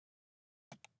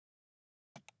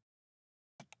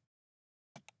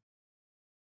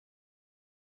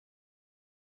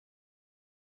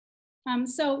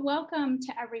So welcome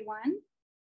to everyone.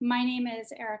 My name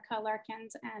is Erica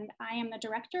Larkins, and I am the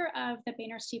director of the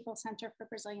Boehner-Stiefel Center for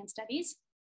Brazilian Studies.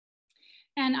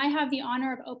 And I have the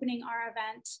honor of opening our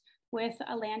event with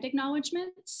a land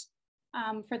acknowledgement.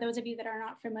 For those of you that are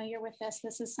not familiar with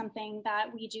this is something that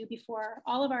we do before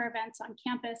all of our events on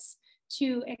campus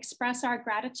to express our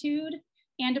gratitude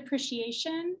and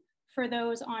appreciation for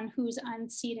those on whose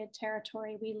unceded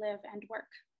territory we live and work.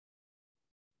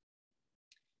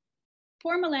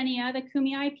 For millennia, the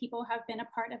Kumeyaay people have been a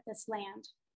part of this land.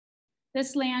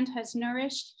 This land has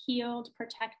nourished, healed,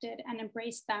 protected, and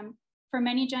embraced them for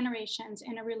many generations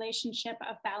in a relationship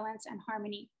of balance and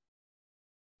harmony.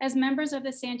 As members of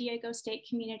the San Diego State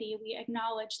community, we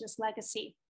acknowledge this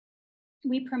legacy.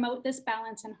 We promote this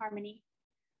balance and harmony.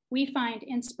 We find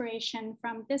inspiration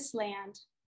from this land,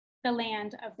 the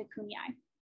land of the Kumeyaay.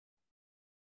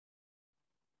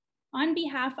 On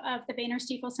behalf of the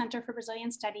Boehner-Stiefel Center for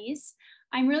Brazilian Studies,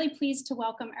 I'm really pleased to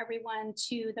welcome everyone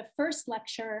to the first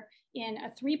lecture in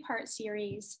a three-part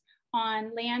series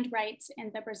on land rights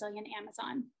in the Brazilian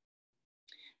Amazon.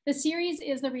 The series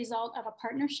is the result of a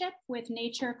partnership with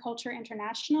Nature Culture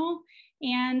International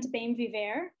and Bem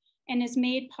Viver, and is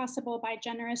made possible by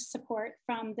generous support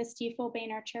from the Stiefel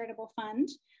Boehner Charitable Fund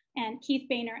and Keith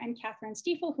Boehner and Catherine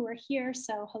Stiefel, who are here.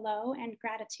 So hello, and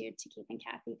gratitude to Keith and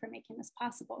Kathy for making this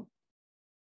possible.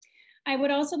 I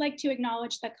would also like to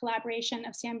acknowledge the collaboration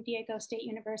of San Diego State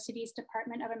University's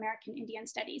Department of American Indian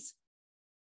Studies.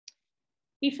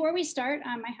 Before we start,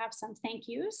 I have some thank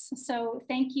yous. So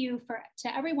thank you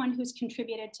to everyone who's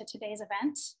contributed to today's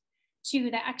event,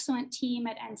 to the excellent team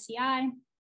at NCI,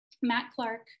 Matt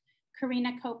Clark,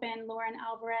 Karina Copen, Lauren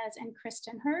Alvarez, and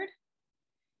Kristen Hurd.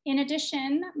 In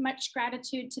addition, much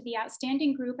gratitude to the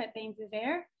outstanding group at Bem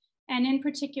Viver, and in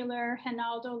particular,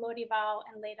 Reinaldo Lorival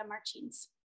and Leida Martins.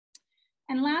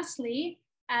 And lastly,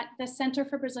 at the Center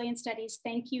for Brazilian Studies,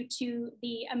 thank you to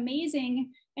the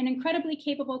amazing and incredibly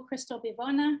capable Crystal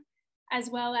Bivona, as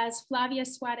well as Flavia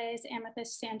Suarez,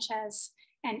 Amethyst Sanchez,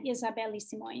 and Isabelle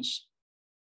Simões.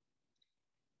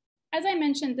 As I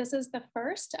mentioned, this is the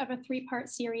first of a three-part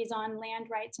series on land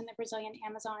rights in the Brazilian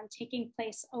Amazon taking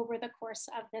place over the course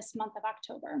of this month of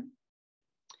October.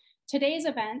 Today's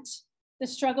event, the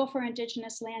struggle for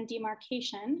Indigenous land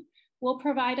demarcation, will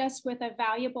provide us with a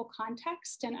valuable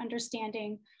context and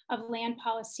understanding of land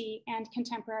policy and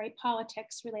contemporary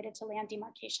politics related to land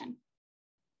demarcation.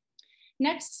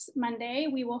 Next Monday,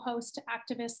 we will host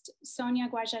activist Sonia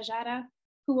Guajajara,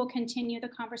 who will continue the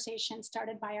conversation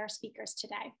started by our speakers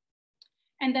today.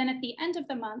 And then at the end of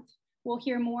the month, we'll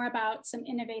hear more about some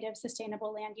innovative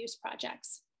sustainable land use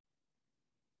projects.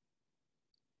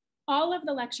 All of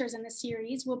the lectures in the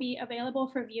series will be available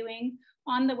for viewing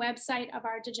on the website of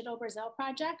our Digital Brazil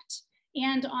project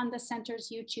and on the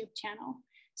center's YouTube channel.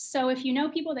 So if you know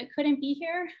people that couldn't be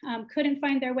here, couldn't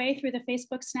find their way through the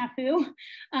Facebook snafu,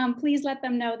 please let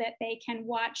them know that they can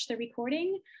watch the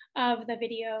recording of the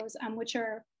videos,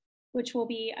 which will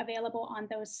be available on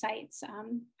those sites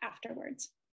afterwards.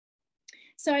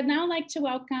 So I'd now like to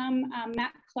welcome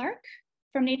Matt Clark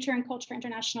from Nature and Culture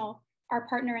International, our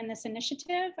partner in this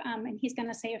initiative, and he's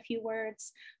gonna say a few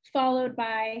words, followed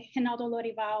by Reinaldo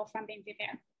Lorival from Bem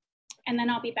Viver. And then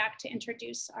I'll be back to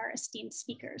introduce our esteemed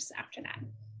speakers after that.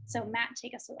 So Matt,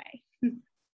 take us away.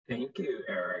 Thank you,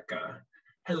 Erica.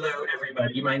 Hello,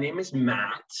 everybody. My name is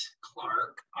Matt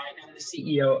Clark. I am the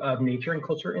CEO of Nature and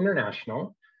Culture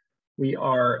International. We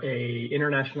are an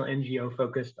international NGO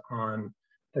focused on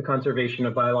the conservation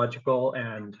of biological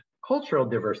and cultural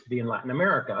diversity in Latin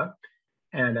America.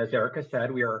 And as Erica said,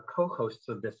 we are co-hosts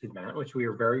of this event, which we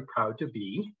are very proud to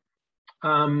be.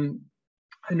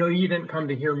 I know you didn't come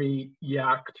to hear me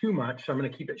yak too much, so I'm going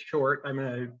to keep it short. I'm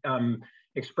going to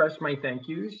express my thank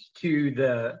yous to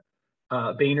the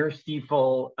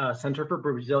Boehner-Stiefel Center for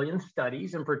Brazilian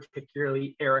Studies, and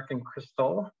particularly Eric and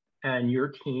Crystal and your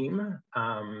team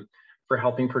for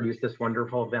helping produce this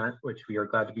wonderful event, which we are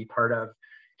glad to be part of.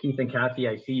 Keith and Kathy,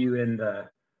 I see you in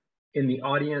the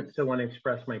audience, so I want to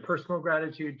express my personal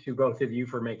gratitude to both of you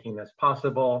for making this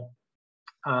possible.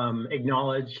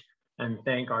 Acknowledge and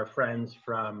thank our friends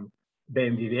from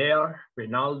Bem Viver,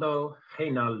 Reinaldo,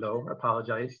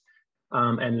 apologize,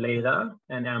 and Leida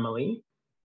and Emily.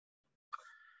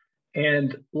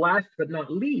 And last but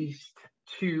not least,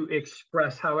 to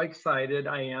express how excited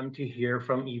I am to hear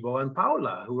from Ivo and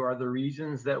Paula, who are the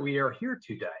reasons that we are here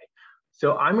today.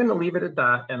 So I'm going to leave it at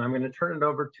that, and I'm going to turn it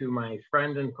over to my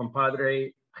friend and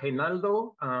compadre,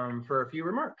 Reinaldo, for a few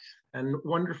remarks. And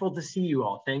wonderful to see you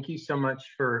all. Thank you so much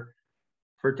for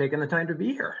taking the time to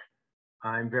be here.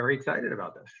 I'm very excited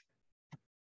about this.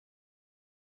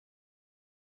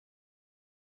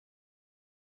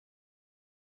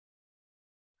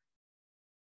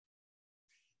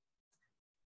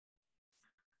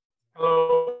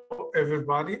 Hello,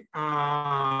 everybody.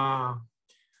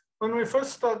 When we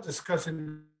first started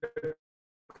discussing the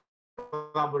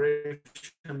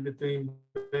collaboration between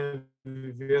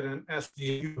Viver and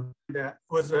SDU, that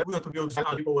was a to build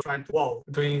people were trying to wall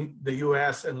between the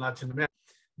US and Latin America.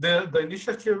 The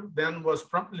initiative then was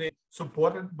promptly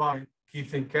supported by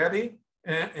Keith and Katie,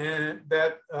 and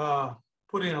that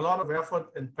putting a lot of effort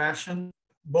and passion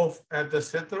both at the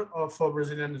Center for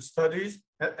Brazilian Studies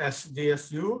at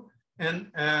SDSU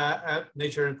and at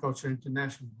Nature and Culture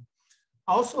International.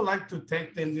 I also like to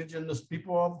thank the indigenous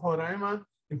people of Roraima,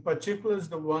 in particular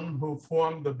the one who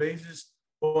formed the basis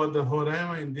for the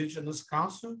Roraima Indigenous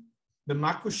Council, the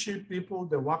Macuxi people,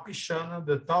 the Wapichana,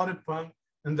 the Tauripang,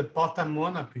 and the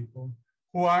Potamona people,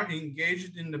 who are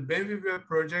engaged in the Benviver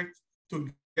project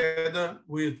together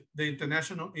with the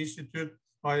International Institute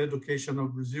for Education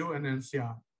of Brazil and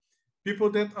NCR.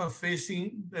 People that are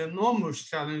facing the enormous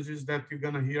challenges that you're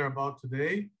gonna hear about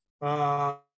today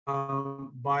by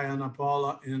Ana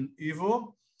Paula and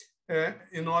Ivo,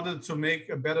 in order to make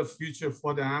a better future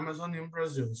for the Amazon in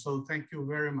Brazil. So thank you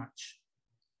very much.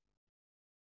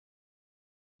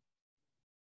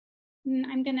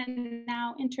 I'm gonna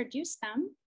now introduce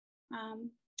them.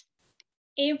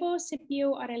 Ivo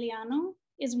Cípio Aureliano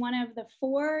is one of the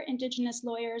 4 Indigenous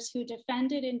lawyers who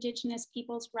defended Indigenous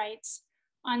people's rights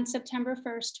on September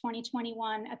 1st,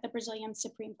 2021 at the Brazilian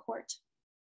Supreme Court.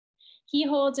 He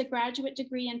holds a graduate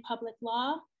degree in public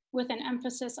law with an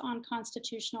emphasis on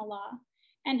constitutional law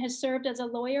and has served as a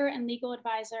lawyer and legal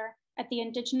advisor at the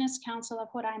Indigenous Council of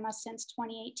Roraima since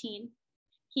 2018.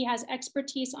 He has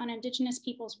expertise on Indigenous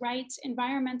people's rights,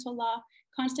 environmental law,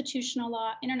 constitutional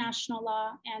law, international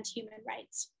law, and human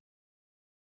rights.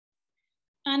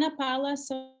 Ana Paula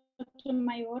Souto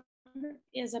Maior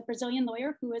is a Brazilian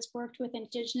lawyer who has worked with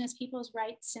Indigenous people's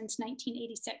rights since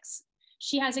 1986.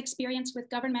 She has experience with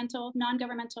governmental,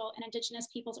 non-governmental, and Indigenous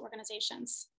people's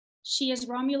organizations. She is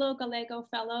Rômulo Gallego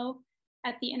Fellow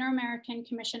at the InterAmerican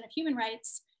Commission of Human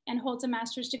Rights and holds a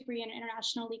master's degree in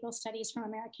international legal studies from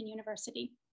American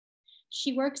University.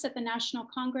 She works at the National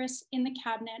Congress in the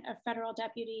cabinet of Federal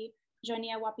Deputy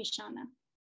Joênia Wapichana.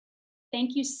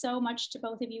 Thank you so much to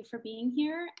both of you for being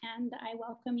here, and I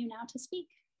welcome you now to speak.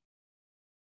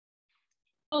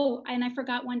 Oh, and I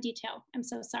forgot one detail. I'm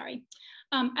so sorry.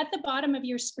 At the bottom of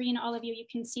your screen, all of you, you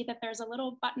can see that there's a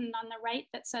little button on the right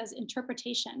that says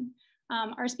interpretation.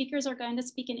 Our speakers are going to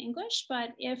speak in English, but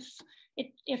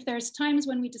if there's times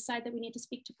when we decide that we need to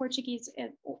speak to Portuguese,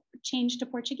 change to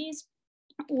Portuguese,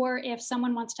 or if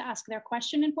someone wants to ask their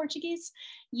question in Portuguese,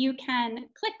 you can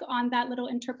click on that little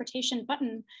interpretation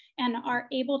button, and our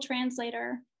able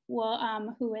translator will,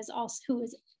 who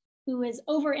is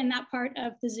over in that part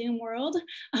of the Zoom world,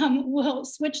 will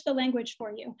switch the language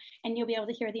for you, and you'll be able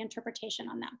to hear the interpretation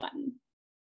on that button.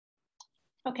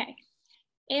 Okay,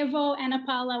 Ivo, Ana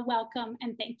Paula, welcome,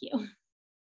 and thank you.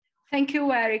 Thank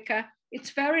you, Erica.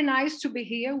 It's very nice to be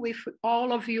here with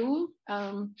all of you.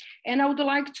 And I would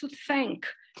like to thank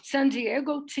San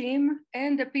Diego team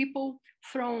and the people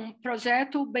from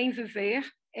Projeto Bem Viver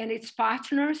and its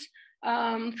partners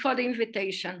for the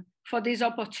invitation, for this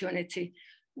opportunity.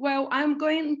 Well, I'm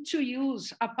going to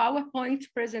use a PowerPoint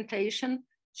presentation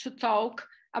to talk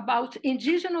about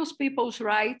Indigenous people's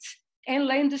rights and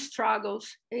land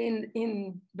struggles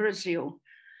in Brazil.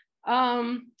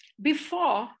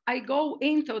 Before I go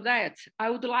into that, I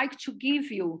would like to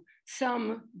give you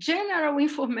some general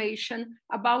information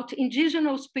about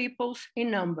Indigenous peoples in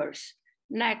numbers.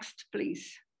 Next,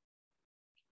 please.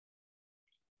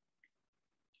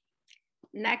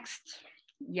 Next,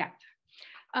 yeah.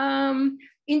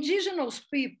 Indigenous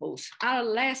peoples are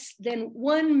less than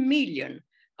 1 million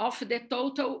of the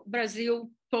total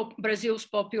Brazil's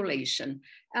population.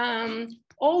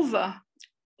 Over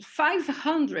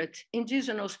 500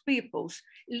 indigenous peoples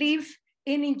live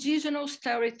in indigenous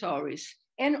territories,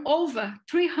 and over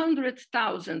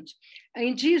 300,000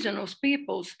 indigenous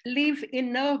peoples live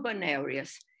in urban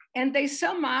areas, and they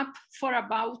sum up for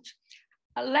about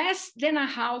less than a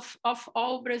half of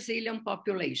all Brazilian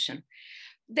population.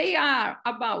 They are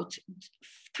about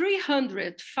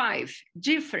 305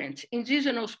 different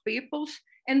indigenous peoples,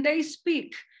 and they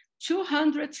speak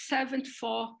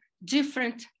 274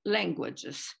 different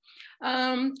languages.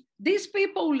 These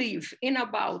people live in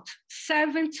about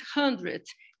 700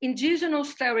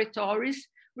 indigenous territories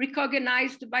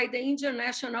recognized by the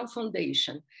International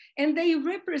Foundation, and they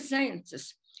represent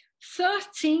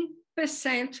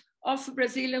 13% of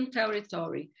Brazilian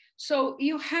territory. So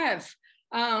you have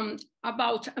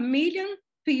about 1 million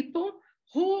people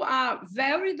who are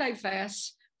very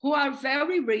diverse, who are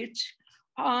very rich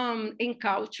in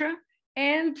culture,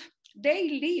 and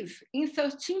they live in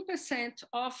 13%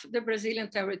 of the Brazilian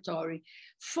territory.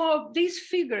 For these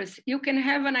figures, you can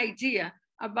have an idea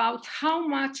about how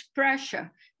much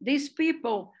pressure these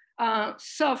people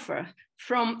suffer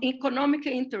from economic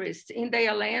interest in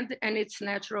their land and its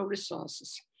natural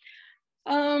resources.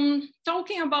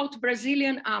 Talking about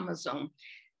Brazilian Amazon,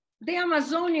 the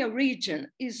Amazonia region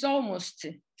is almost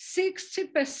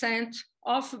 60%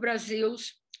 of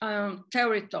Brazil's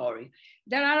territory.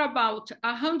 There are about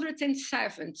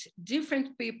 170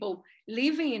 different people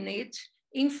living in it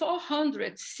in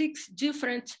 406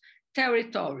 different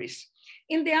territories.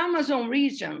 In the Amazon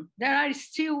region, there are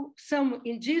still some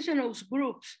indigenous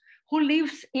groups who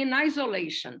live in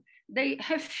isolation. They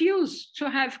refuse to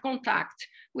have contact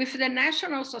with the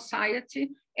national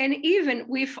society and even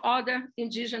with other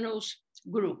indigenous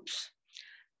groups.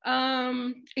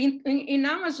 In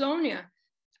Amazonia,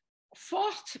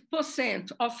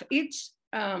 40% of its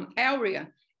area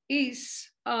is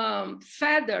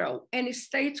federal and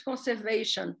state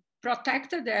conservation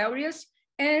protected areas,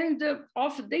 and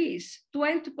of these,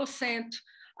 20%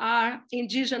 are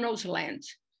indigenous land.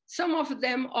 Some of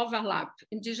them overlap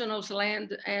indigenous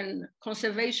land and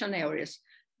conservation areas,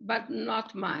 but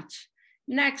not much.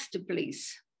 Next,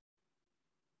 please.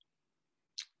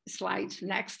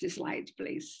 Next slide,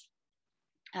 please.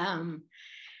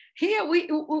 Here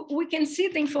we can see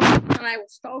the information I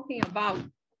was talking about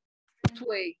that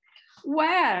way,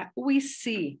 where we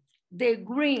see the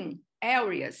green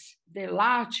areas, the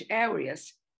large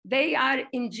areas, they are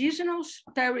indigenous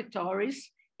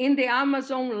territories in the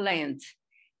Amazon land.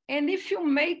 And if you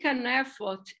make an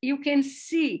effort, you can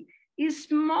see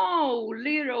small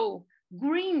little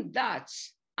green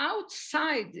dots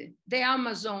outside the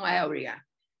Amazon area.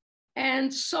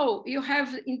 And so you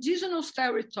have indigenous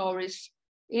territories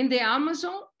in the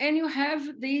Amazon, and you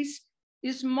have these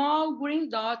small green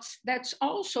dots that's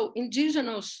also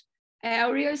indigenous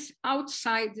areas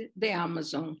outside the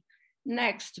Amazon.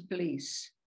 Next,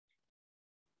 please.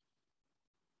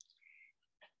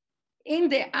 In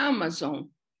the Amazon,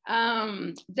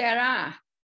 there are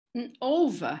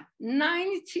over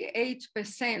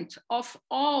 98% of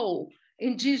all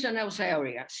indigenous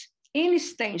areas in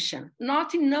extension,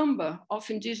 not in number of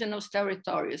indigenous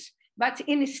territories, but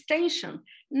in extension,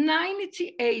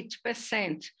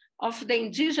 98% of the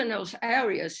indigenous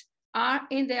areas are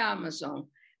in the Amazon.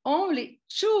 Only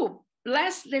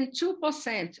less than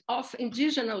 2% of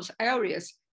indigenous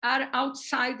areas are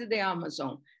outside the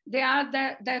Amazon. They are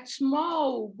that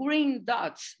small green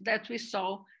dots that we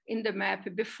saw in the map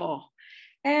before.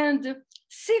 And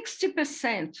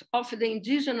 60% of the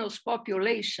indigenous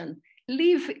population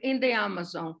live in the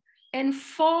Amazon, and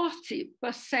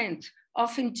 40%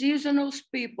 of indigenous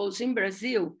peoples in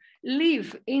Brazil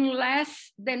live in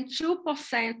less than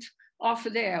 2% of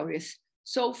the areas.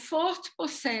 So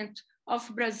 40%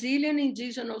 of Brazilian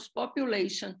indigenous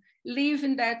population live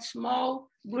in that small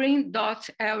green dot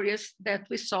areas that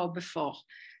we saw before.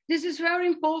 This is very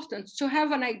important to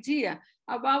have an idea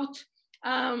about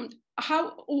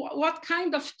what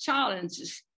kind of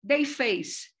challenges they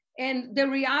face, and the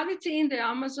reality in the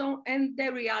Amazon and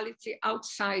the reality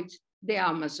outside the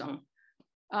Amazon.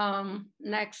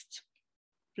 Next,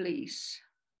 please.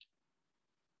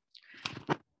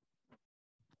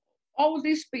 All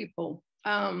these people,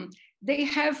 they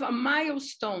have a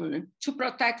milestone to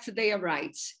protect their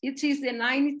rights. It is the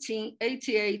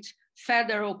 1988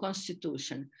 Federal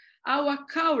Constitution. Our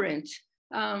current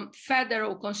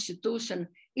Federal Constitution,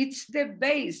 it's the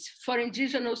base for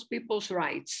indigenous people's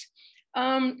rights.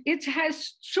 It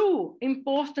has two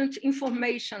important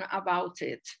information about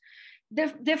it.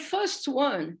 The first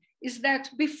one is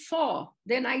that before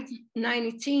the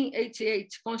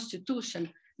 1988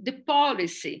 Constitution, the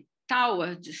policy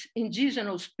towards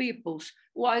indigenous peoples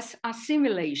was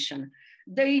assimilation.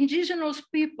 The indigenous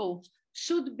people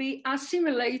should be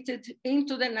assimilated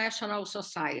into the national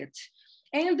society.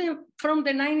 And from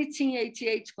the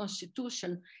 1988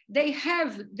 Constitution, they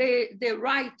have the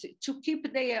right to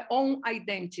keep their own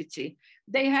identity.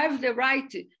 They have the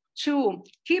right to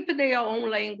keep their own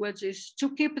languages,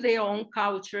 to keep their own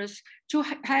cultures, to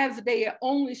have their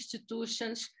own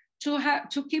institutions,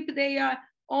 to keep their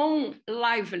own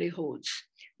livelihoods.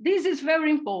 This is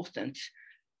very important.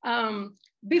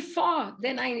 Before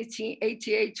the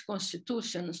 1988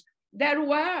 constitutions, there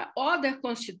were other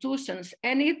constitutions,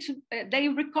 and they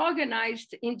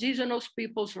recognized indigenous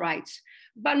people's rights,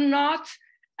 but not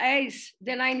as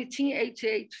the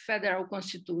 1988 Federal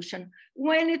Constitution,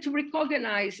 when it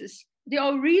recognizes the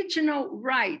original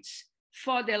rights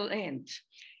for the land.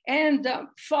 And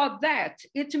for that,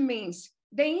 it means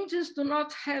the Indians do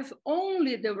not have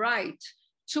only the right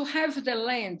to have the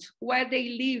land where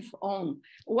they live on,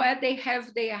 where they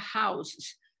have their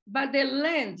houses. But the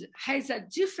land has a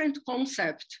different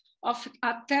concept of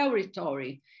a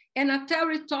territory. And a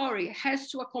territory has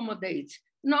to accommodate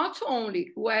not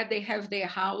only where they have their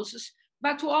houses,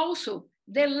 but also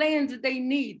the land they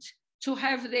need to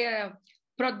have their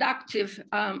productive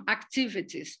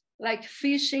activities, like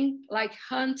fishing, like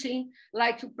hunting,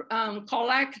 like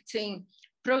collecting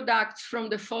products from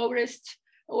the forest.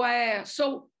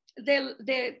 So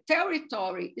the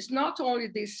territory is not only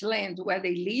this land where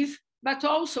they live, but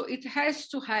also it has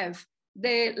to have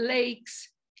the lakes,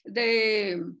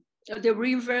 the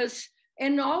rivers,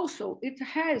 and also it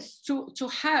has to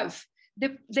have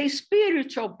the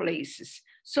spiritual places.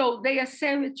 So they are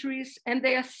cemeteries and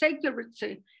they are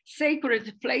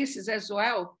sacred places as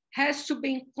well, has to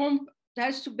be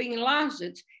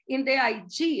enlarged in the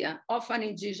idea of an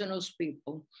indigenous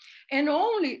people. And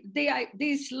only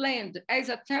this land as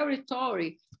a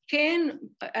territory can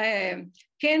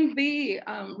be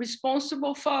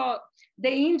responsible for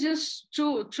the Indians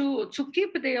to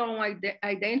keep their own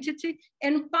identity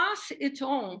and pass it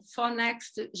on for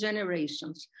next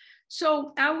generations.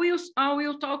 So I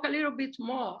will talk a little bit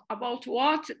more about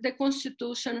what the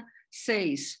Constitution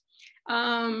says.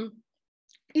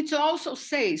 It also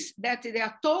says that the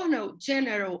Attorney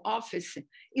General Office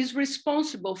is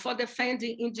responsible for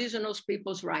defending indigenous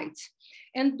people's rights.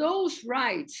 And those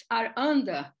rights are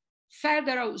under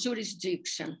federal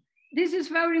jurisdiction. This is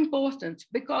very important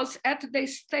because at the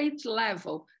state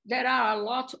level, there are a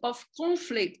lot of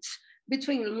conflicts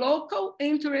between local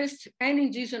interests and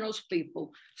indigenous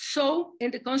people. So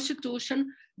in the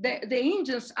Constitution, the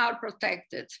Indians are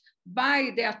protected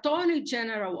by the Attorney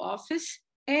General Office,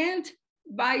 and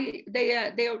by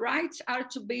their rights are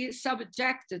to be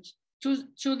subjected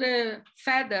to the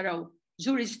federal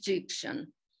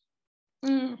jurisdiction.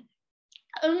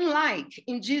 Unlike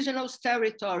indigenous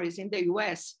territories in the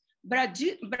US,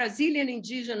 Brazilian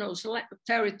indigenous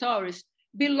territories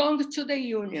belong to the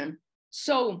Union.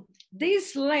 So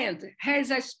this land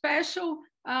has a special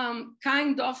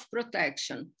kind of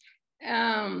protection.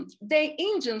 The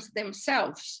Indians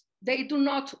themselves, they do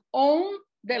not own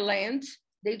the land,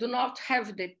 they do not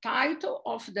have the title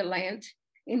of the land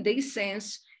in this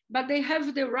sense, but they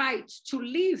have the right to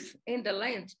live in the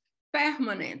land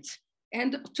permanent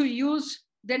and to use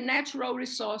the natural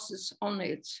resources on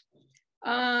it.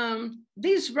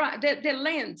 The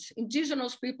land,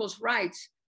 indigenous people's rights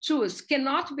to us,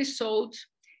 cannot be sold.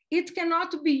 It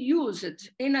cannot be used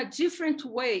in a different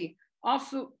way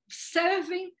of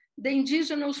serving the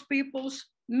indigenous people's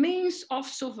means of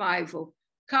survival,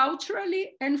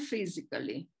 culturally and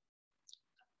physically.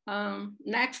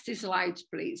 Next slide,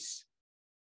 please.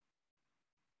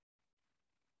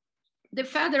 The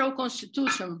federal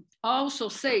Constitution also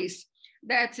says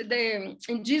that the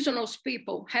indigenous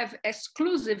people have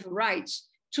exclusive rights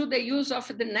to the use of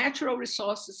the natural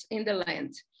resources in the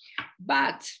land.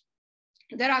 But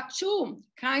there are two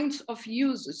kinds of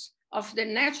uses of the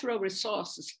natural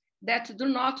resources that do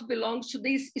not belong to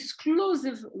this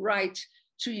exclusive right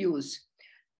to use.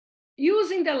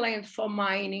 Using the land for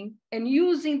mining and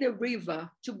using the river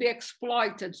to be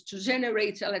exploited to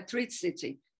generate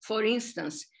electricity, for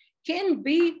instance, can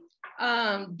be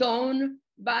done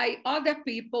by other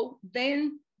people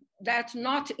than that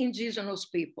not indigenous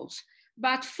peoples.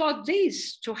 But for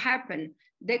this to happen,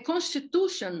 the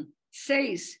Constitution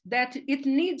says that it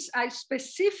needs a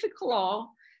specific law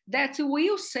that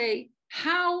will say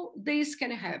how this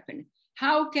can happen,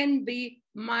 how can be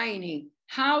mining,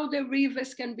 how the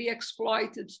rivers can be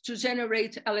exploited to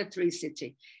generate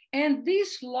electricity. And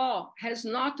this law has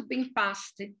not been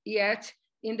passed yet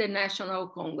in the National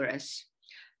Congress.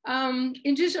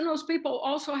 Indigenous people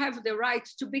also have the right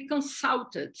to be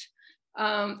consulted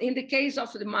in the case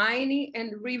of the mining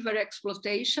and river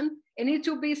exploitation, and it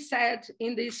will be said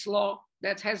in this law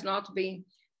that has not been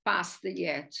passed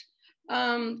yet.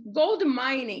 Gold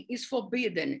mining is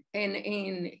forbidden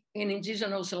in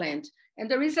indigenous land, and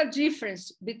there is a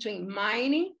difference between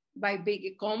mining by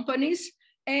big companies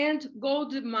and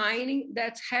gold mining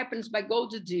that happens by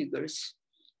gold diggers.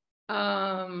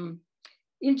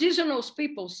 Indigenous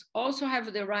peoples also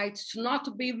have the right to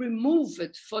not be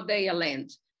removed for their land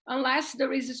unless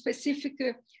there is specific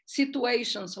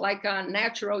situations like a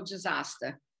natural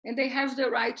disaster. And they have the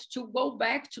right to go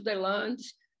back to the land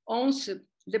once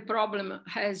the problem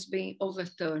has been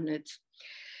overturned.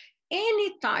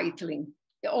 Any titling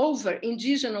over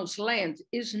indigenous land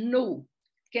is null,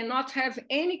 cannot have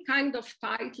any kind of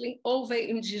titling over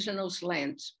indigenous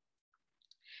land.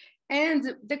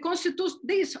 And the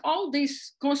Constitution, all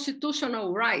these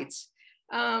constitutional rights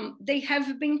they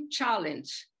have been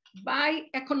challenged by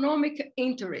economic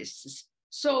interests.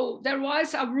 So there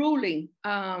was a ruling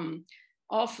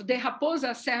of the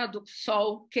Raposa Serra do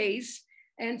Sol case,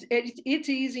 and it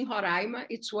is in Roraima.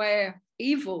 It's where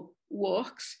Ivo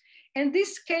works. And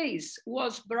this case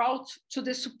was brought to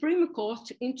the Supreme Court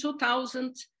in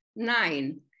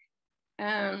 2009.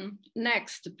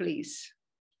 Next, please.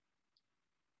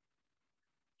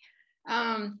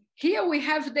 Here we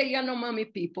have the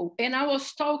Yanomami people, and I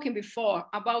was talking before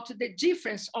about the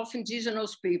difference of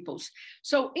indigenous peoples.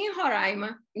 So in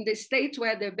Roraima, in the state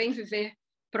where the Bem Viver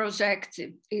project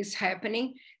is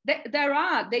happening, there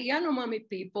are the Yanomami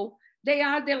people. They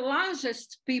are the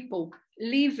largest people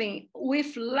living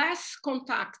with less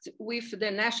contact with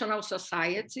the national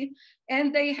society,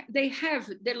 and they have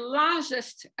the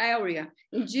largest area,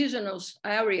 indigenous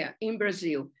area in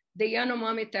Brazil, the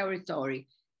Yanomami territory.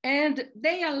 And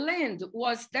their land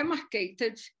was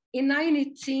demarcated in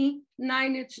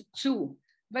 1992.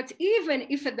 But even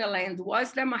if the land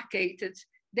was demarcated,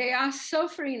 they are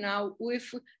suffering now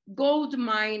with gold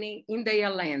mining in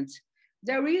their land.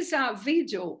 There is a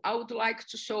video I would like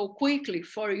to show quickly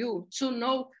for you to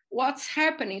know what's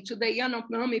happening to the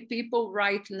Yanomami people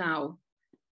right now.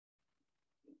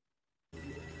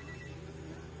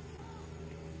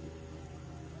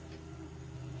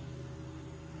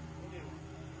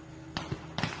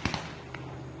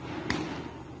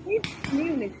 This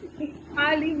community is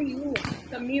highly new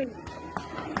community,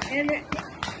 and it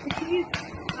is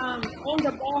on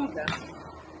the border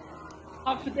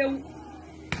of the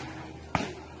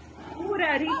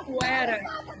Uraricuera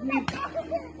River.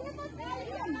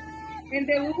 And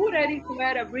the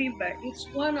Uraricuera River is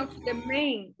one of the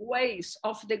main ways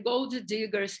of the gold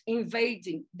diggers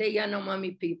invading the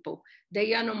Yanomami people,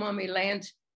 the Yanomami land,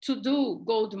 to do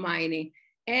gold mining.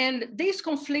 And this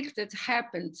conflict that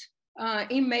happened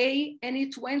in May, and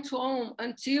it went on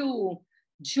until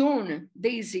June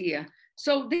this year.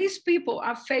 So these people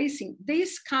are facing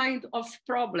this kind of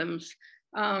problems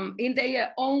in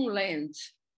their own land.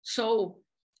 So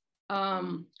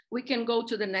we can go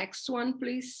to the next one,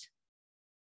 please.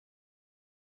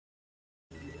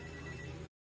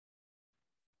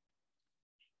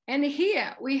 And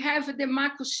here we have the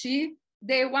Macuxi,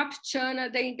 the Wapichana,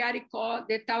 the Ingaricó,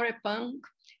 the Taurepang,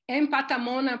 and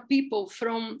Patamona people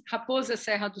from Raposa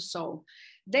Serra do Sol.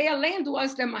 Their land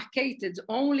was demarcated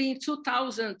only in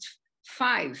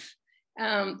 2005.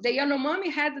 The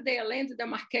Yanomami had their land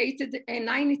demarcated in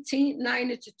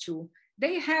 1992.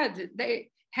 They had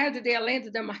their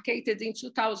land demarcated in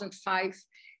 2005.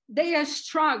 Their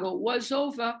struggle was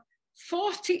over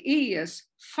 40 years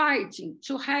fighting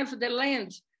to have the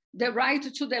land, the right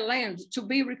to the land to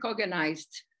be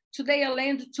recognized, to their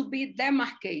land to be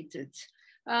demarcated.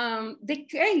 The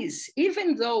case,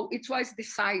 even though it was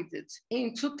decided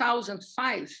in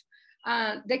 2005,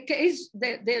 the case,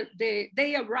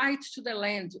 their right to the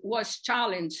land was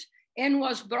challenged and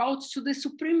was brought to the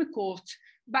Supreme Court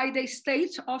by the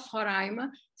state of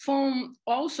Roraima,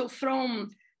 also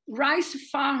from rice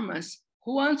farmers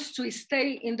who want to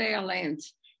stay in their land.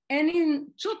 And in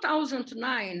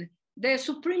 2009, the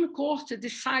Supreme Court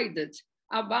decided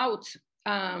about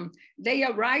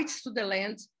their rights to the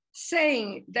land,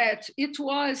 saying that it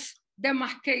was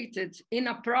demarcated in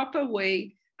a proper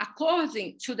way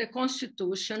according to the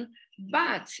Constitution,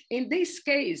 but in this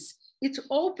case, it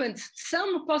opened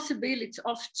some possibility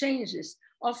of changes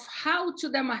of how to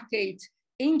demarcate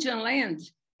Indian land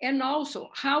and also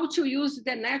how to use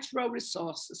the natural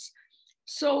resources.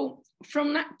 So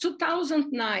from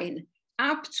 2009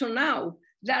 up to now,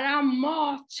 there are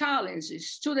more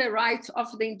challenges to the rights of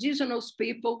the indigenous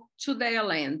people to their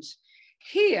land.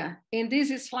 Here in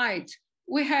this slide,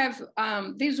 we have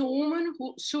this woman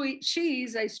who she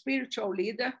is a spiritual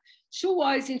leader. She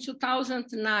was in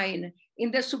 2009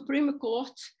 in the Supreme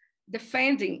Court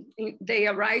defending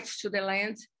their rights to the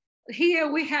land.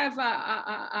 Here we have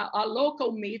a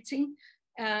local meeting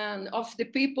of the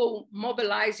people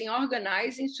mobilizing,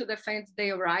 organizing to defend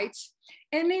their rights.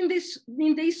 And in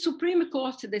this Supreme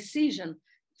Court decision,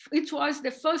 it was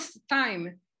the first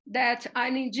time that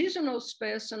an indigenous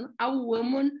person, a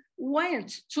woman,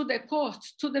 went to the court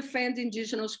to defend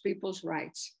indigenous people's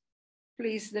rights.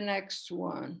 Please, the next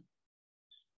one.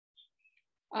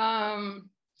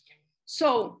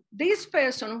 So this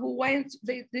person who went,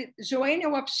 the Joênia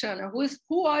Wapichana,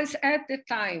 who was at the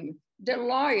time the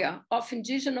lawyer of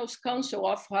Indigenous Council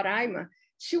of Roraima,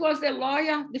 she was the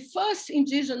lawyer, the first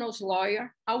indigenous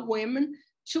lawyer, a woman,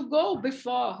 to go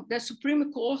before the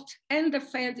Supreme Court and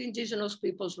defend indigenous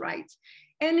people's rights.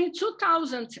 And in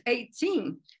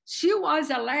 2018, she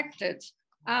was elected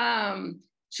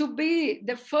to be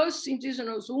the first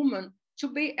indigenous woman to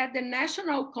be at the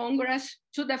National Congress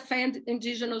to defend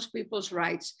indigenous people's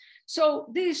rights. So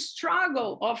this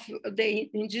struggle of the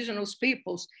indigenous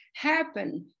peoples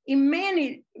happened in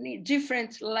many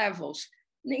different levels,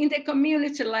 in the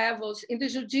community levels, in the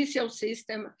judicial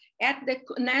system, at the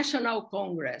National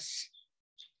Congress.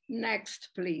 Next,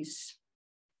 please.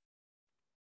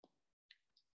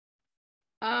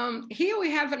 Here we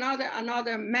have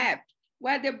another map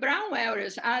where the brown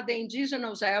areas are the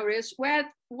indigenous areas,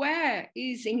 where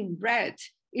is in red,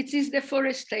 it is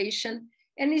deforestation,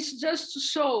 and it's just to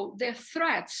show the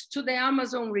threats to the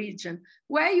Amazon region,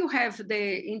 where you have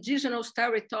the indigenous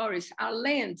territories are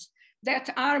lands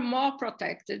that are more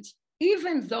protected,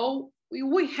 even though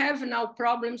we have now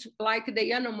problems like the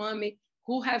Yanomami,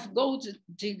 who have gold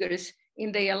diggers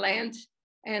in their land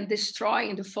and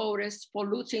destroying the forest,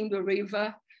 polluting the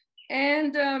river.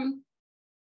 And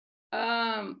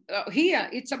here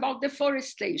it's about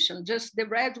deforestation, just the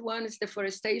red one is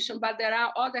deforestation, but there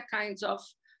are other kinds of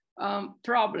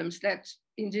problems that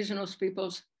indigenous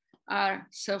peoples are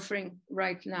suffering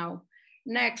right now.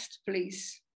 Next,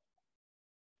 please.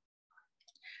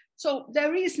 So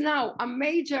there is now a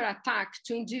major attack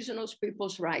to indigenous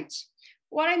people's rights.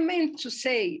 What I meant to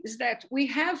say is that we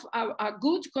have a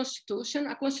good constitution,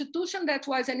 a constitution that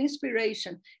was an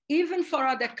inspiration even for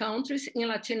other countries in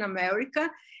Latin America.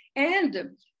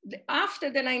 And after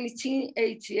the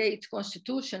 1988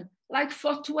 constitution, like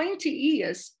for 20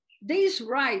 years, these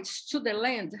rights to the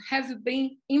land have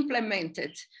been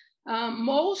implemented,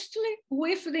 mostly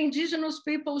with the indigenous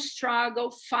people's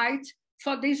struggle, fight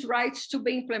for these rights to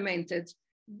be implemented.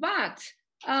 But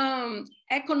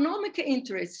economic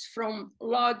interests from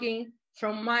logging,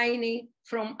 from mining,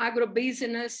 from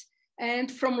agribusiness, and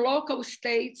from local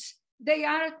states, they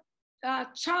are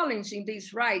challenging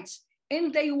these rights,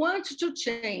 and they want to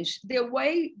change the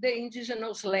way the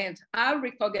indigenous land are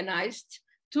recognized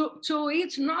to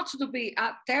it not to be a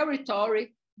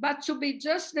territory, but to be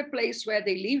just the place where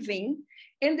they live in.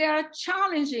 And they are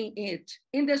challenging it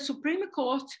in the Supreme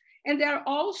Court, and they're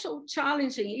also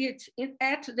challenging it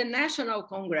at the National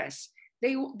Congress.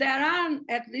 There are,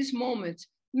 at this moment,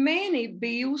 many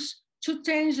bills to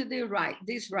change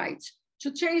these rights,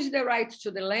 to change the right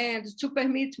to the land, to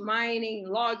permit mining,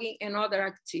 logging, and other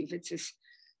activities.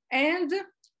 And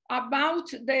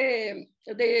about the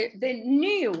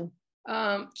new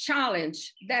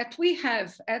challenge that we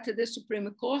have at the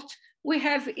Supreme Court, we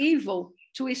have Ivo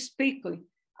to speak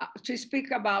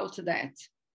about that.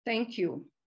 Thank you.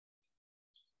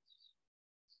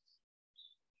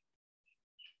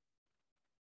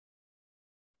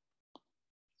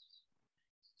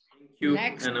 Thank you,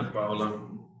 Next. Ana Paula.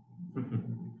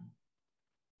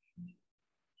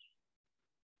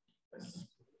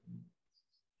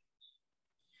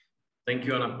 Thank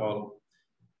you, Ana Paula.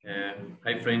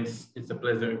 Hi, friends. It's a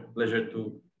pleasure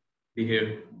to be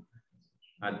here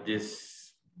at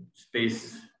this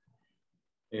space.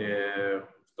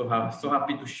 So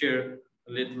happy to share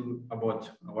a little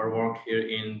about our work here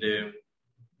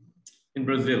in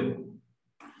Brazil.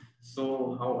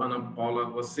 So, how Ana Paula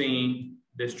was saying,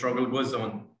 the struggle goes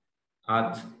on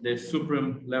at the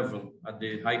supreme level, at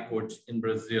the High Court in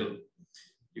Brazil.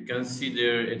 You can see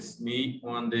there, it's me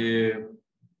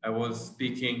I was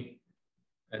speaking,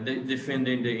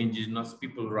 defending the indigenous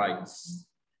people rights.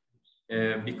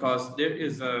 Because there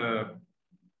is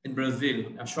in Brazil,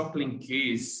 a shocking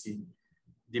case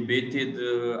debated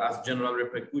as general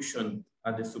repercussion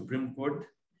at the Supreme Court.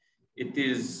 It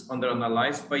is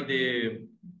underanalyzed by the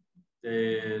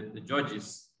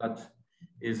judges that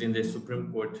is in the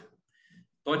Supreme Court.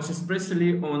 Touch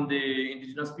especially on the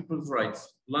indigenous people's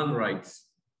rights, land rights.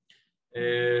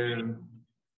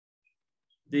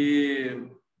 The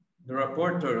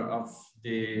reporter of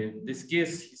this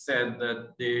case, he said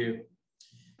that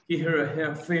he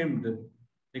affirmed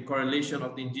the correlation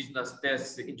of the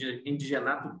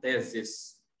indigenato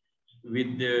thesis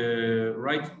with the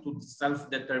right to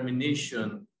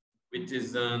self-determination, which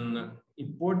is an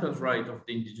important right of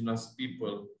the indigenous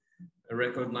people,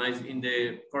 recognized in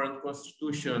the current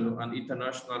constitution and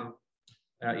international,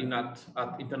 at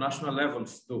international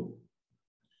levels too.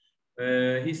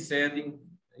 He said,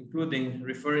 including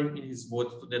referring in his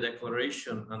vote to the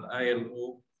declaration and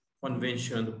ILO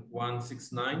Convention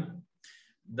 169,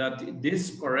 that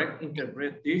this correct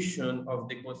interpretation of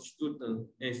the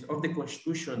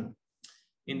Constitution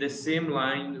in the same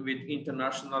line with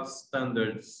international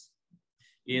standards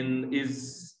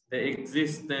is the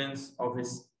existence of a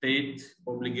state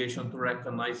obligation to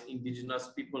recognize indigenous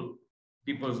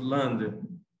people's land,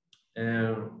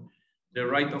 the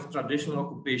right of traditional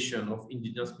occupation of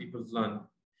indigenous people's land.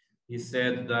 he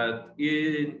said that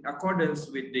in accordance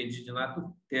with the indigenous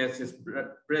thesis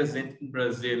present in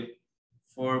Brazil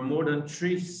for more than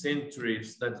 3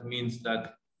 centuries, that means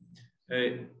that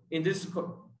in this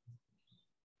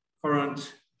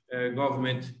current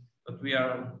government that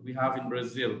we have in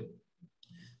Brazil,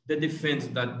 they defend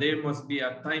that there must be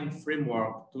a time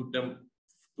framework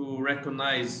to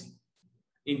recognize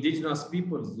indigenous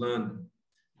people's land.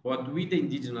 But with the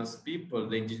indigenous people,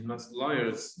 the indigenous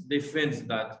lawyers defend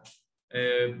that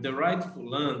the right to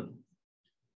land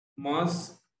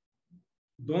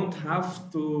don't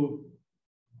have to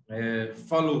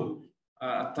follow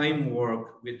a time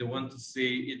work with the one to say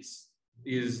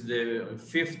is the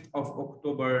 5th of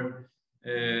October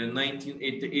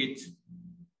 1988.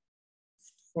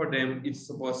 For them, it's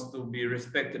supposed to be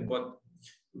respected, but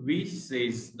we say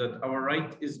that our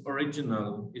right is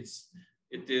original.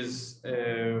 It is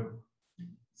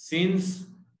since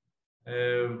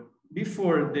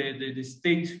before the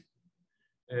state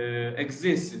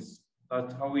exists,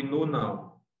 that's how we know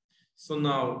now. So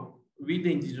now we,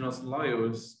 the indigenous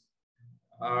lawyers,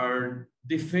 are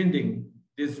defending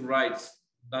these rights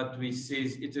that we say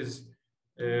it is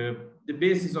the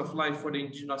basis of life for the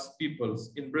indigenous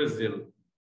peoples in Brazil,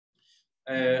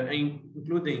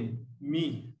 including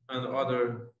me and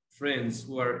other friends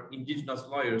who are indigenous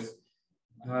lawyers,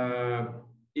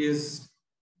 is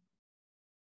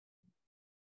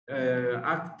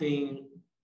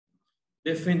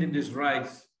defending these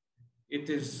rights. It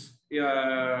is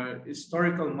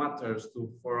historical matters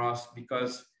for us,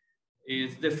 because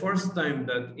it's the first time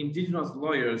that indigenous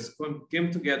lawyers came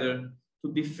together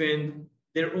to defend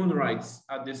their own rights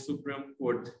at the Supreme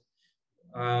Court.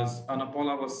 As Ana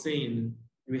Paula was saying,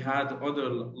 we had other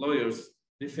lawyers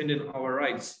defending our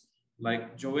rights,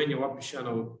 like Joênia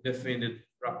Wapichana defended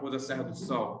Raposa Serra do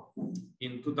Sol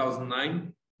in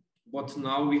 2009. But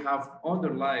now we have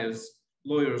other lawyers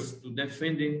to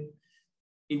defending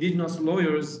indigenous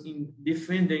lawyers in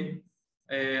defending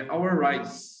our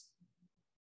rights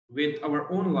with our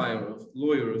own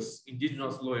lawyers,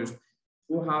 indigenous lawyers,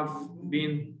 who have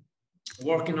been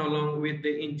working along with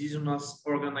the indigenous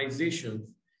organizations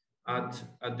at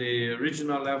the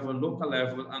regional level, local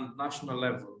level, and national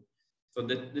level. So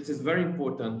this is very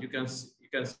important. You can see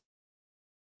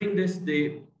in this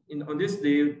day, on this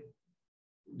day,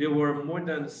 there were more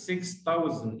than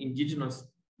 6,000 indigenous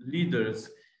leaders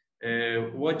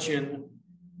watching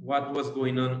what was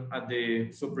going on at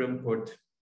the Supreme Court.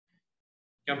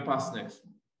 You can pass next.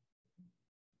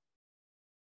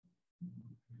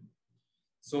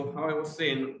 So how I was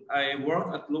saying, I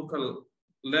work at local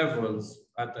levels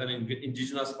at an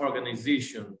indigenous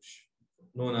organization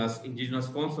known as Indigenous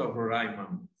Council of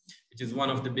Roraima. It is one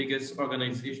of the biggest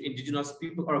indigenous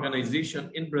people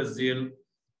organization in Brazil,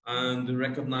 and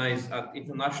recognized at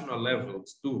international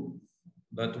levels too,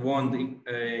 that won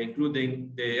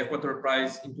including the Equator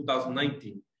Prize in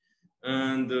 2019,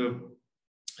 and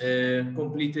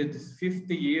completed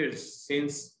 50 years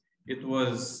since it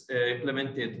was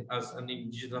implemented as an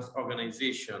indigenous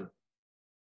organization.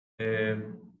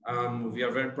 We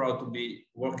are very proud to be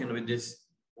work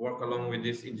along with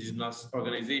this indigenous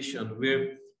organization,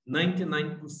 where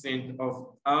 99%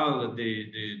 of all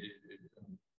the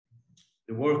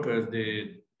workers,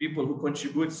 the people who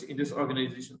contribute in this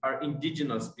organization are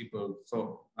indigenous people.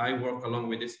 So I work along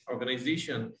with this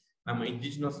organization. I'm an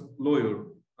indigenous lawyer,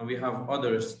 and we have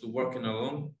others to working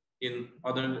along in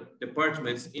other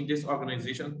departments in this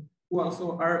organization who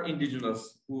also are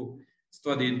indigenous, who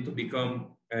studied to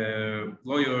become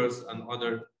lawyers and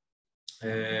other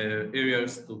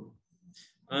areas too.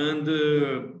 And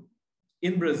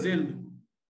in Brazil,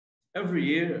 every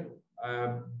year,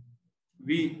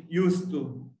 we used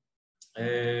to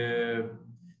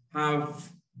have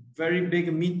very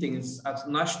big meetings at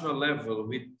national level,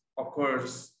 which of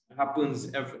course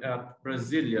happens at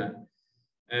Brasilia.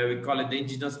 We call it the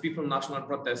Indigenous People National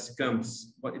Protest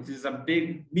Camps, but it is a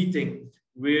big meeting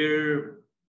where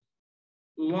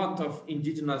a lot of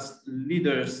indigenous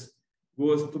leaders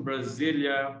goes to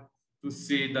Brasilia to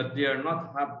say that they are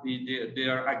not happy, they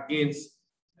are against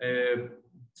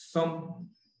some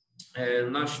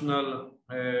national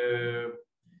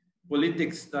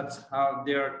politics that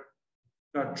they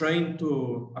are trying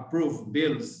to approve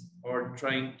bills or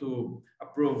trying to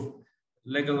approve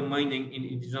legal mining in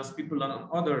indigenous people and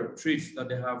other treaties that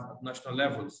they have at national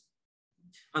levels.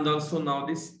 And also now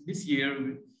this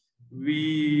year,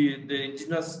 the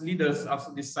indigenous leaders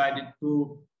also decided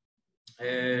to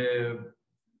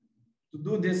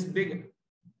do this big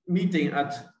meeting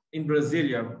in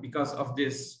Brasilia because of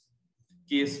this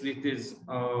case which is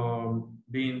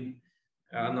being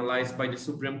analyzed by the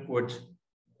Supreme Court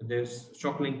this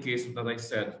shocking case that I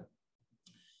said.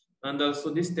 And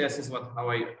also this test is how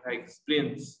I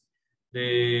explained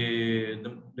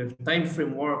the time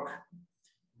framework.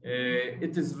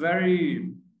 It's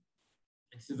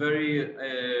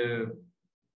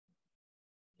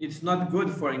not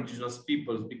good for indigenous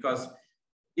peoples, because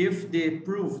if they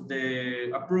approve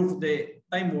the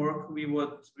time work, we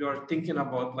are thinking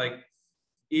about like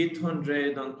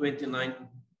 829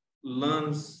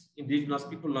 lands, indigenous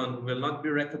people land, will not be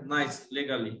recognized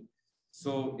legally.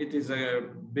 So it is a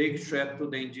big threat to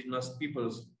the indigenous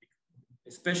peoples,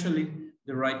 especially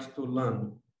the right to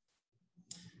land.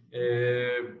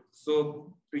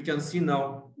 So we can see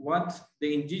now what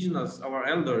the indigenous, our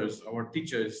elders, our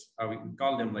teachers, we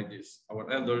call them like this, our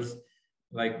elders,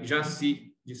 like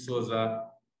Jaci de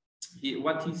Souza,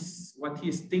 what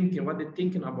they're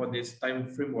thinking about this time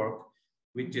framework,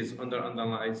 which is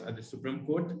analyzed at the Supreme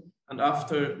Court. And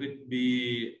after it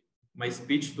be my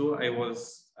speech too, I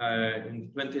was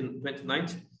in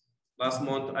 29th, last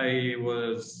month, I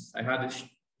had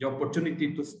the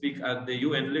opportunity to speak at the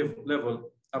UN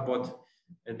level about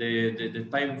the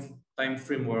time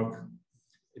framework.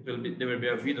 There will be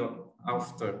a video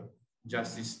after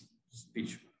Justice's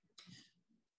speech.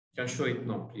 Can show it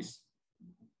now, please.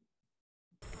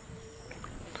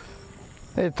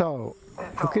 Então,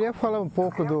 eu queria falar um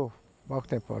pouco do marco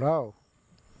temporal.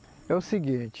 É o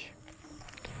seguinte,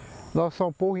 nós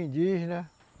somos um povo indígena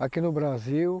aqui no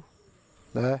Brasil,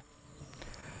 né?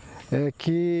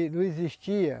 Que não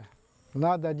existia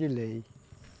nada de lei.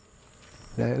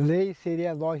 Né? Lei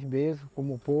seria nós mesmos,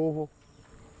 como povo,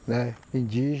 né,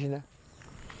 indígena.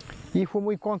 E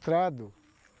fomos encontrados.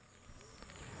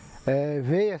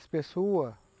 Veio as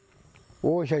pessoas,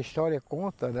 hoje a história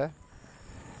conta, né?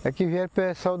 É que vieram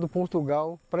pessoal do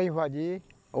Portugal para invadir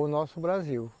o nosso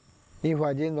Brasil,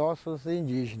 invadir nossos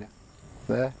indígenas,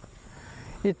 né?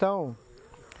 Então,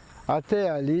 até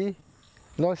ali,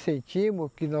 nós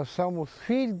sentimos que nós somos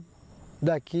filhos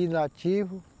daqui,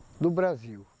 nativos do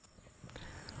Brasil.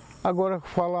 Agora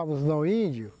falamos não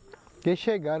índio, que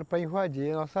chegaram para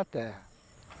invadir a nossa terra.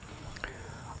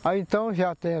 Aí então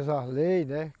já tem as leis,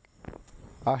 né?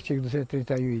 Artigo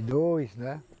 231 e 2,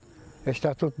 né?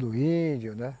 Estatuto do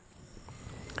Índio, né?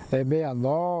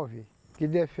 69, que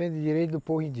defende o direito do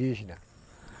povo indígena.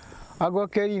 Agora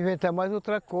querem inventar mais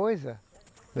outra coisa,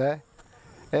 né?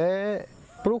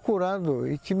 Procurando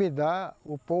intimidar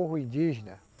o povo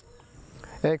indígena,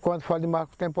 quando fala de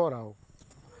marco temporal.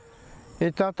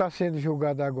 Então está sendo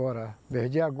julgado agora, mês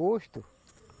de agosto,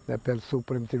 né, pelo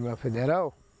Supremo Tribunal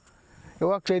Federal.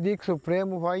 Eu acredito que o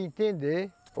Supremo vai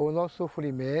entender o nosso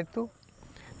sofrimento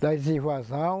da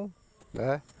desinvasão,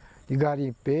 né, de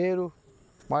garimpeiro,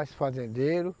 mais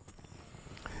fazendeiro.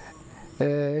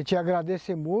 A gente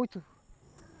agradece muito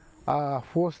a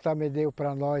força que também deu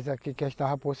para nós aqui, que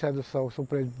estava por sedução, o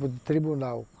Supremo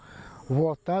Tribunal,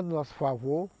 votando a nosso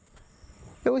favor.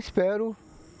 Eu espero,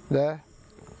 né,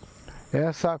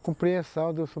 essa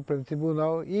compreensão do Supremo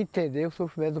Tribunal e entender o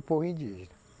sofrimento do povo indígena.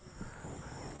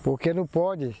 Porque não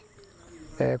pode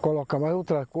colocar mais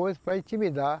outra coisa para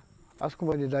intimidar as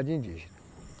comunidades indígenas.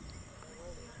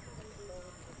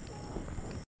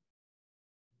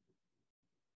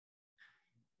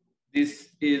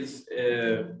 This is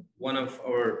one of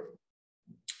our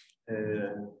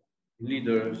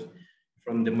leaders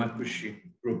from the Macuxi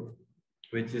group,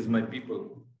 which is my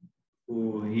people,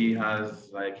 who he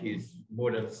has he's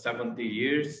more than 70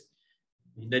 years.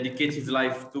 He dedicates his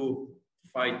life to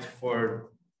fight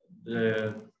for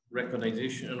the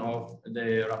recognition of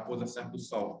the Raposa Serra do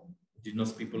Sol,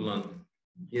 indigenous people land.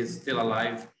 He is still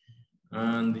alive,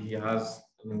 and he has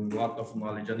a lot of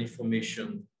knowledge and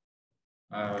information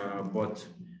about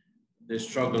the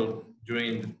struggle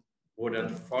during more than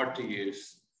 40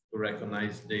 years to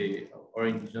recognize our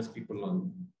indigenous people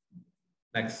land.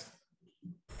 Next.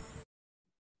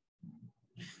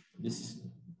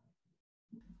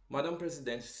 Madam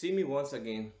President, see me once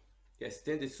again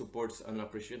extended support and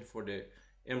appreciation for the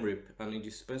MRIP, an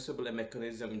indispensable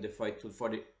mechanism in the fight for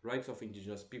the rights of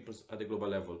indigenous peoples at the global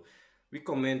level. We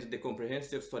commend the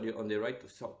comprehensive study on the right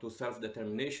to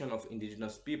self-determination of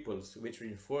indigenous peoples, which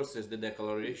reinforces the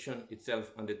declaration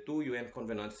itself and the 2 UN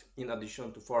covenants, in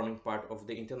addition to forming part of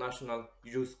the international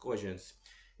jus cogens.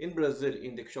 In Brazil,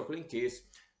 in the Choclin case,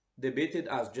 debated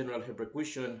as general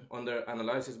repercussion under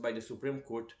analysis by the Supreme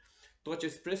Court, touched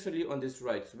especially on these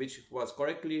rights, which was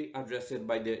correctly addressed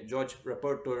by the Judge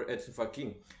Rapporteur Edson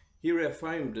Fachin. He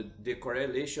reaffirmed the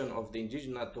correlation of the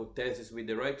indigenous thesis with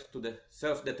the right to the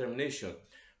self-determination,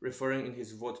 referring in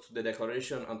his vote to the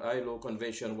Declaration and ILO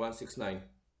Convention 169.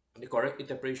 The correct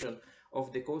interpretation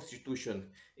of the Constitution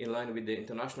in line with the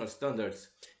international standards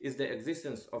is the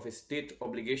existence of a state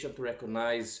obligation to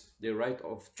recognize the right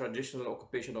of traditional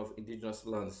occupation of indigenous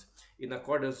lands in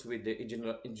accordance with the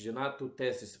Indigenato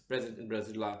thesis present in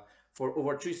Brazil for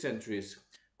over 3 centuries.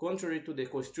 Contrary to the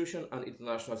Constitution and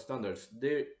international standards,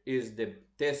 there is the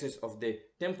thesis of the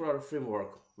temporal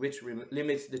framework, which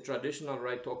limits the traditional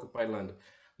right to occupy land,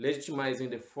 legitimizing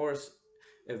the forced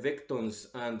evictions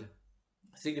and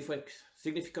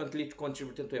significantly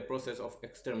contributing to a process of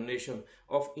extermination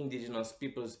of indigenous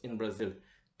peoples in Brazil.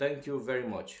 Thank you very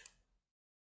much.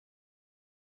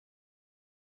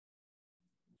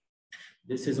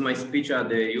 This is my speech at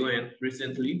the UN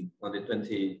recently on the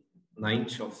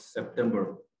 29th of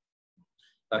September,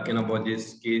 talking about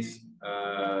this case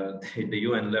at the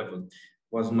UN level. It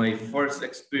was my first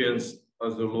experience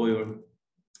as a lawyer,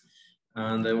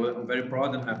 and I'm very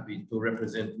proud and happy to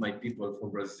represent my people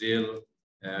from Brazil.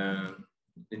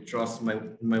 They trust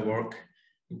my work.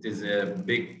 It is a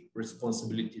big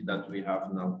responsibility that we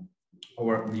have now.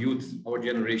 Our youth, our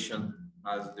generation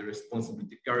has the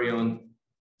responsibility to carry on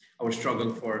our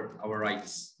struggle for our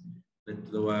rights. That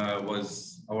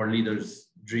was our leader's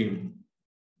dream.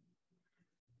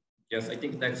 Yes, I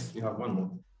think next we have one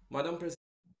more. Madam President.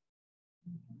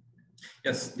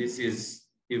 Yes, this is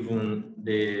even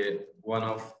the one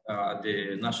of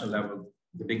the national level,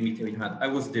 the big meeting we had. I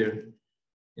was there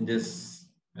in this,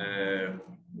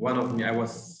 one of me, I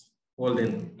was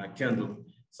holding a candle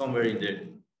somewhere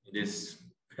in this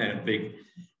big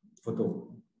photo.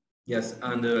 Yes,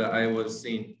 and I was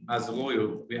saying, as a lawyer,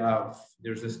 we have the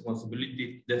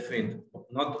responsibility to defend,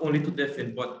 not only to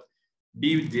defend, but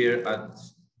be there at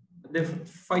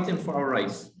fighting for our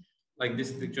rights. Like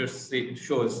this picture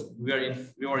shows, we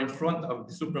are in front of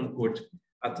the Supreme Court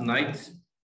at night.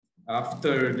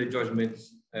 After the judgment,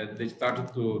 they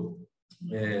started to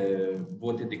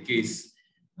vote the case,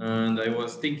 and I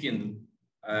was thinking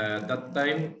that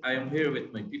time I am here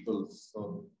with my people.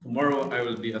 So tomorrow I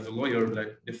will be as a lawyer,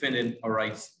 like defending our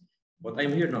rights. But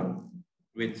I'm here now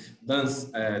with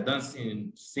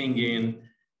dancing, singing,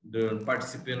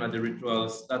 participating at the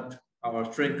rituals that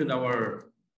strengthen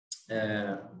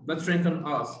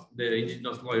us, the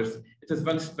indigenous lawyers. It is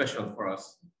very special for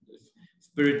us.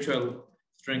 Spiritual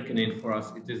strengthening for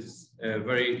us. It is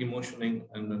very emotional,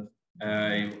 and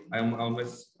I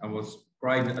was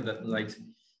crying at that night.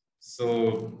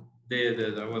 So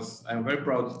I'm very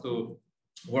proud to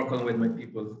work on with my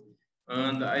people.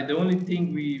 And the only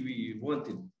thing we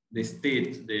wanted the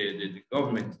state, the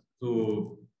government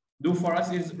to do for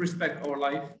us is respect our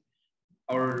life,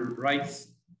 our rights.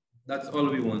 That's all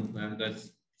we want.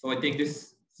 So I think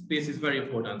this space is very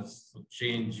important to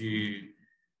change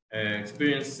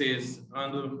experiences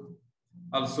and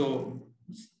also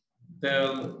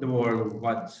tell the world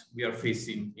what we are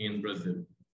facing in Brazil,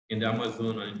 in the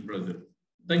Amazon and in Brazil.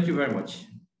 Thank you very much.